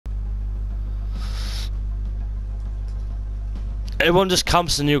Everyone just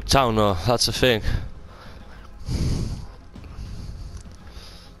camps in Nuketown though, that's the thing.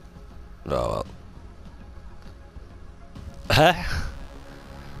 Oh well. Huh?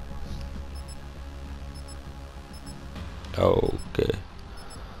 Okay.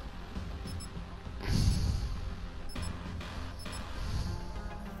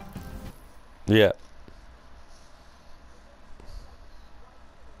 Yeah.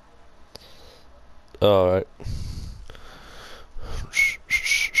 Alright.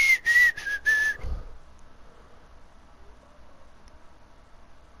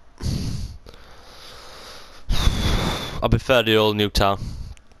 I prefer the old Nuketown.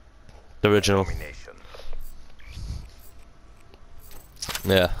 The original.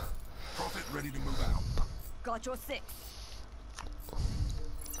 Yeah. Prophet ready to move out. Got your six.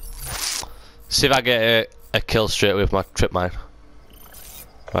 See if I get a kill straight with my trip mine.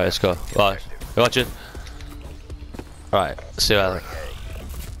 Right, let's go. Right, you watching? Right, see what I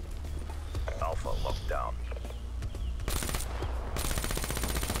Alpha locked down.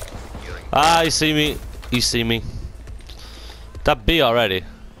 Ah, you see me. You see me. That B already.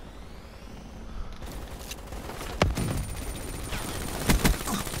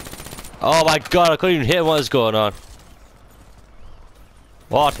 Oh my god, I couldn't even hit what was going on.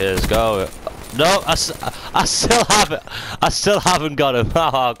 What is going? No, I still haven't got him.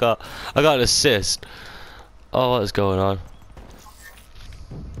 Oh, I got an assist. Oh, what is going on?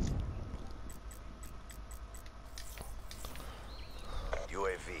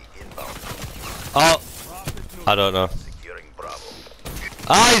 UAV inbound. Oh, I don't know. Securing Bravo.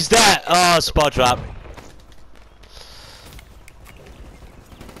 Ah, he's dead. Oh, spot trap.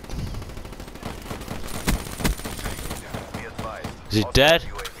 Be advised. Is he dead?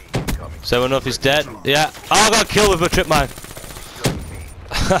 UAV incoming. Does everyone know if he's dead? Yeah. Oh, I got killed with a trip mine.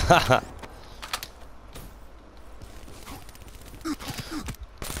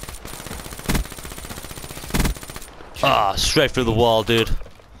 Ah, straight through the wall, dude.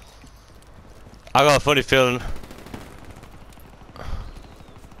 I got a funny feeling.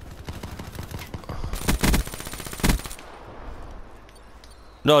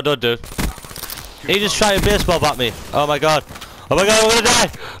 No, don't do it. He just tried a baseball bat me. Oh my god. Oh my god, I'm gonna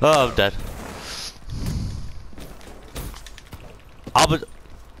die. Oh, I'm dead. Albert.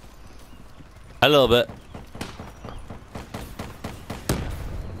 A little bit.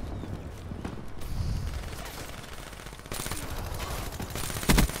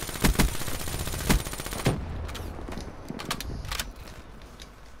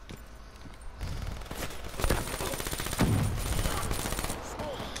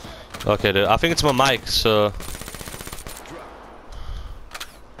 Okay, dude. I think it's my mic, so.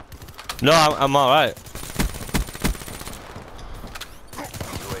 No, I'm alright.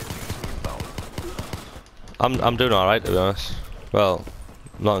 I'm doing alright, to be honest. Well,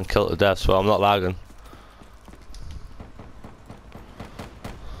 not in kill to death, so I'm not lagging.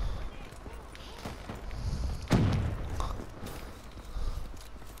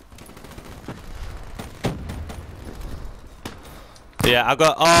 Yeah, I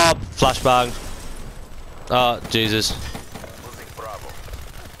got. Oh, flashbang. Oh, Jesus. Losing Bravo.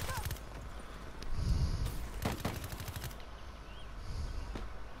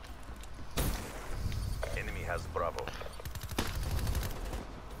 Enemy has Bravo.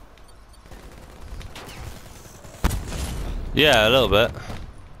 Yeah, a little bit.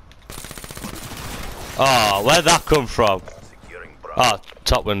 Oh, where'd that come from? Securing Bravo. Oh,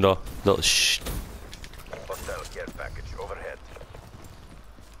 top window. Little Hostile care package overhead.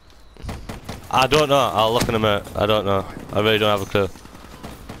 I don't know. I'll look in a minute. I don't know. I really don't have a clue.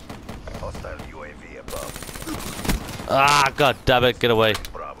 Hostile UAV above. Ah, god damn it. Get away.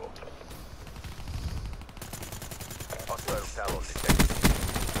 Bravo. Hostile Talon detected.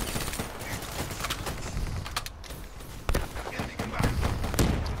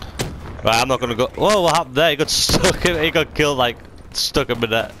 Right, I'm not gonna go. Whoa, what happened there? He got stuck in. He got killed, like, stuck in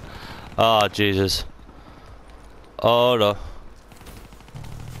that. Oh, Jesus. Oh, no.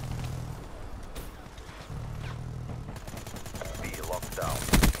 B locked down.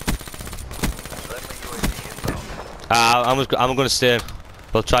 Friendly UAV inbound. I'm gonna stay in.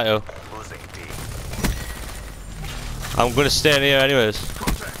 We'll try to. Losing B. I'm gonna stay in here anyways.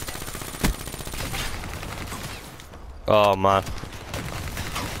 Oh, man.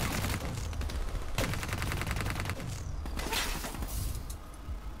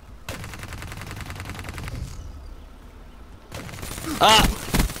 Ah!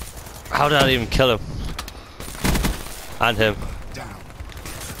 How did I even kill him? And him.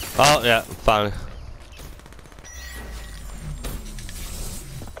 Oh, yeah, finally.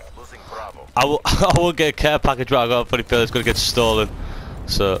 Losing Bravo. I won't get a care package, but I got a funny feeling it's gonna get stolen.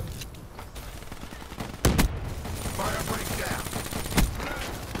 So. Fire break down.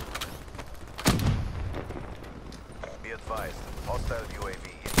 Be advised, hostile UAV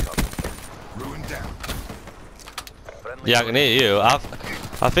incoming. Ruin down. Friendly Yeah, I can hear you.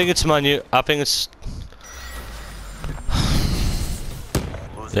 I think it's my new. I think it's.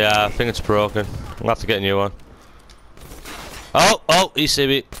 losing Yeah, I B. think it's broken. I'll have to get a new one. Oh,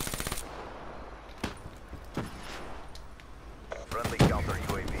 ECB. Friendly counter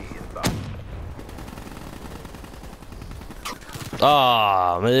UAV inbound.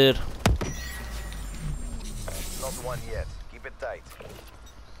 Ah, man. Not one yet. Keep it tight.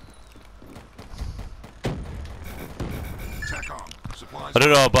 TACOM. Supplies. I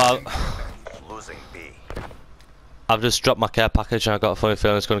don't know about. Losing B. I've just dropped my care package and I got a funny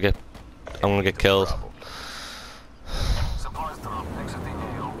feeling it's gonna get. I'm gonna get killed. Bravo. Supplies drop. Exit the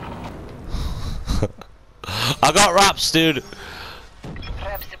AO. I got wraps, dude.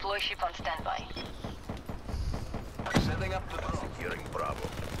 Reps deploy ship on standby. Setting up the drone. Securing Bravo.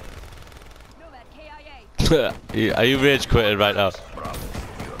 Nomad KIA. Are you rage quitting right now? Bravo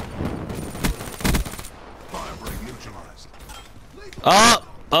secure. Fire break neutralized. Oh.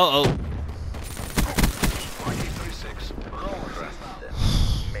 RT-36.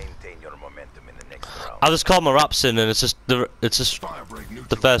 Maintain your momentum in the next round. I just called my wraps in and it's just Fire break the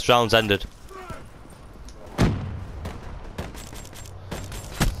neutralized. first round's ended.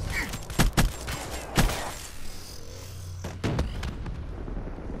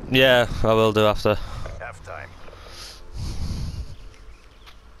 Yeah, I will do after. Half time.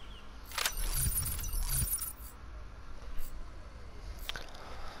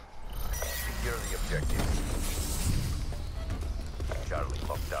 Secure the objective. Charlie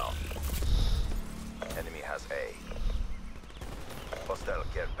locked down. Enemy has A. Hostile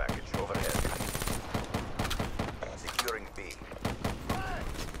care package overhead. Securing B.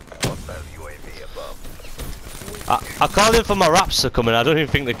 Hostile UAV above. I called in for my wraps to come in. I don't even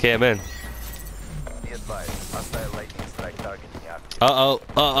think they came in. Be advised, hostile lightning strike targeting active. Uh Be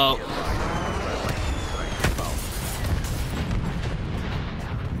oh. advised, hostile lightning strike inbound.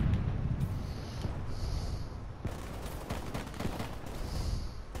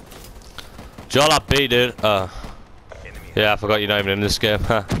 Joel at B, dude. Enemy Yeah, I forgot you're not even in this game.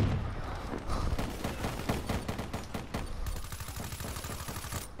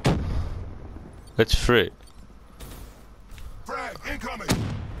 It's free. Frag incoming.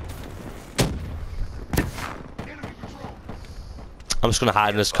 Enemy patrol. I'm just gonna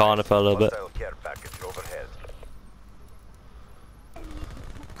hide in this corner for a little bit. Hostile care package overhead.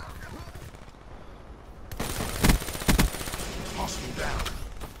 Hostile down.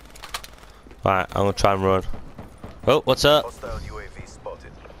 Alright, I'm gonna try and run. Oh, what's up? Hostile UAV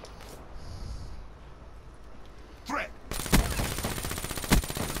spotted. Threat.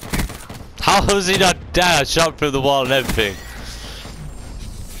 How has he not died? I shot through the wall and everything.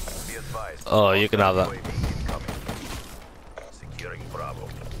 Be advised. Oh, you can have that. UAV incoming. Securing Bravo.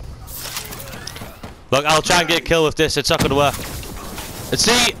 Look, I'll try and get a kill with this. It's not gonna work.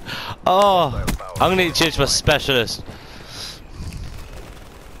 See? Oh, I'm gonna need to change my specialist.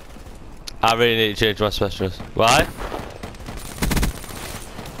 I really need to change my specialist. Why?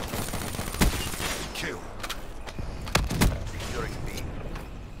 Kill. Securing B.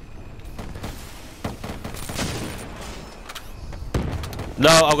 No,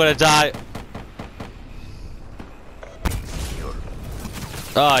 I'm gonna die. Secure.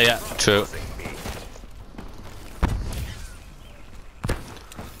 Oh yeah, true. Losing B.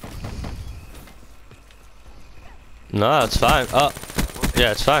 No, it's fine. Oh,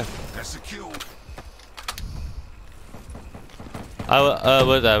 yeah, it's fine. That's secured.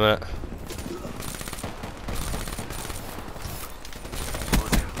 Wait there a minute.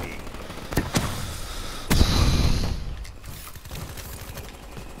 Losing B.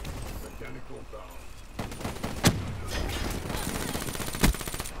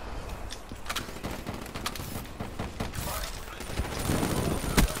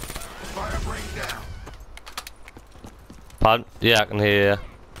 Fire break down. Pardon? Yeah, I can hear you.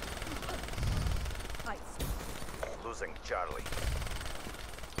 Losing Charlie.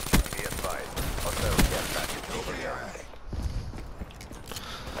 Be advised. Hostile care package overhead.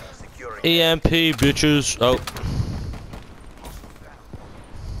 Securing EMP, bitches. Oh,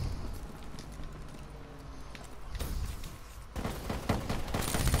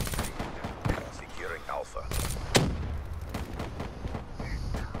 Securing Alpha.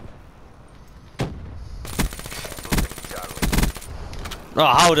 Losing Charlie. oh,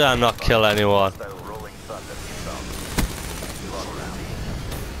 how did I not kill anyone? Hostile rolling thunder inbound. Lost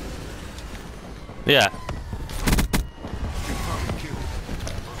Yeah. Confirmed kill.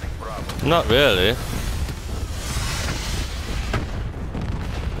 Losing Bravo. Not really.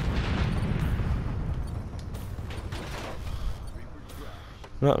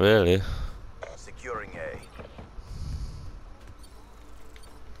 Not really. Securing A.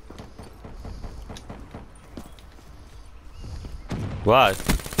 Why?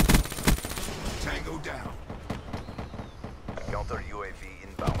 Tango down. Counter UAV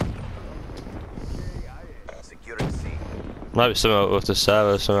inbound. Securing C. Might be something with the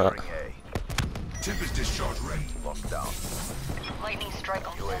server or something. Securing Tempest discharge ready. A. Locked down. Lightning strike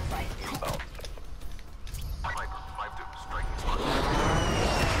on UAV standby. inbound.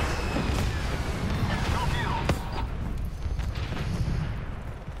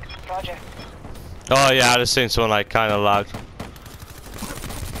 Roger. Oh yeah, I just seen someone like kind of lagged.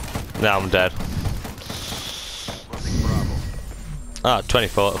 Now I'm dead. Losing Bravo. Ah,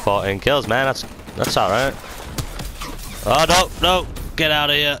 24 to 14 kills, man. That's all right. Oh no, no, get out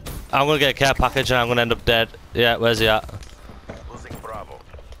of here! I'm gonna get a care package and I'm gonna end up dead. Yeah, where's he at? Losing Bravo.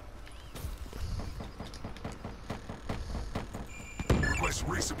 Request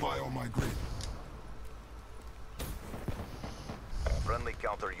resupply on my grid. Friendly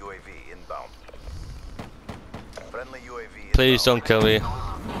counter UAV inbound. Friendly UAV Please don't kill me.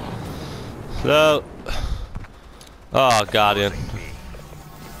 No. Oh, Guardian. Losing B.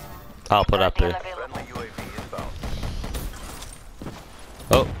 I'll put up here. Friendly UAV inbound.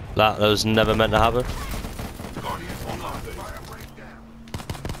 Oh, that was never meant to happen. Guardian online. Fire breakdown.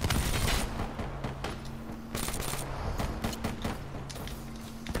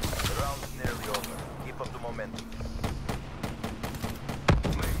 The round's nearly over. Keep up the momentum.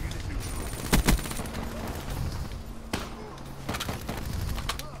 Flame unit neutral.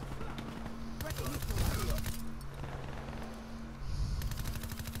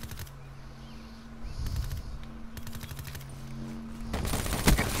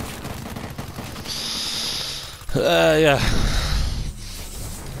 Yeah.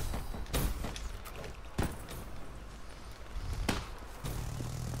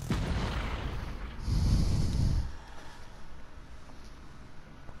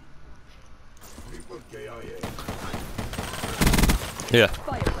 Report KIA. Yeah.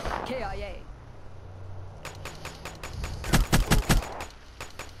 Fireblade. KIA.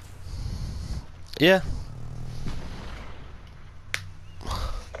 Yeah.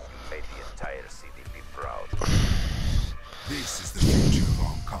 Made the entire CDP proud. This is the future of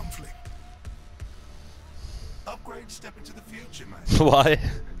armed conflict. Upgrade step into the future, man. Why?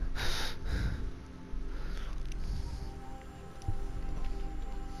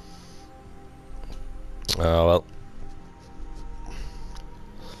 Oh well.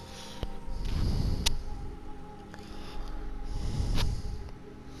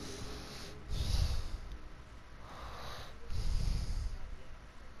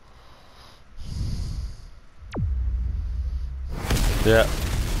 Yeah.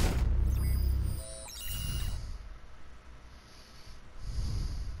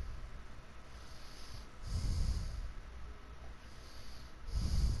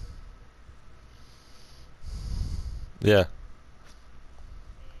 Yeah.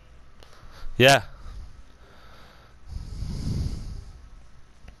 Yeah.